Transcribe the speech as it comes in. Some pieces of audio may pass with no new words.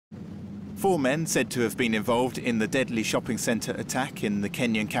4 men said to have been involved in the deadly shopping centre attack in the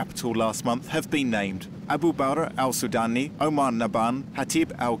Kenyan capital last month have been named. Abu Bakr al-Sudani, Omar Naban,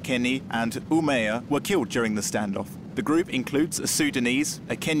 Hatib al-Keni and Umayya were killed during the standoff. The group includes a Sudanese,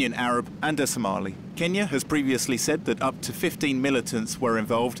 a Kenyan Arab and a Somali. Kenya has previously said that up to 15 militants were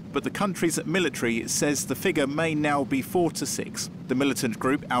involved, but the country's military says the figure may now be 4 to 6. The militant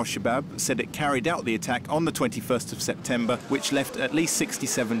group al-Shabaab said it carried out the attack on the 21st of September, which left at least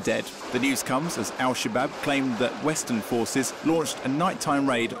 67 dead. The news comes as al-Shabaab claimed that Western forces launched a nighttime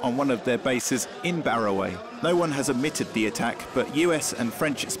raid on one of their bases in Baraway. No one has admitted the attack, but US and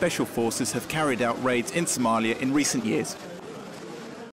French special forces have carried out raids in Somalia in recent years.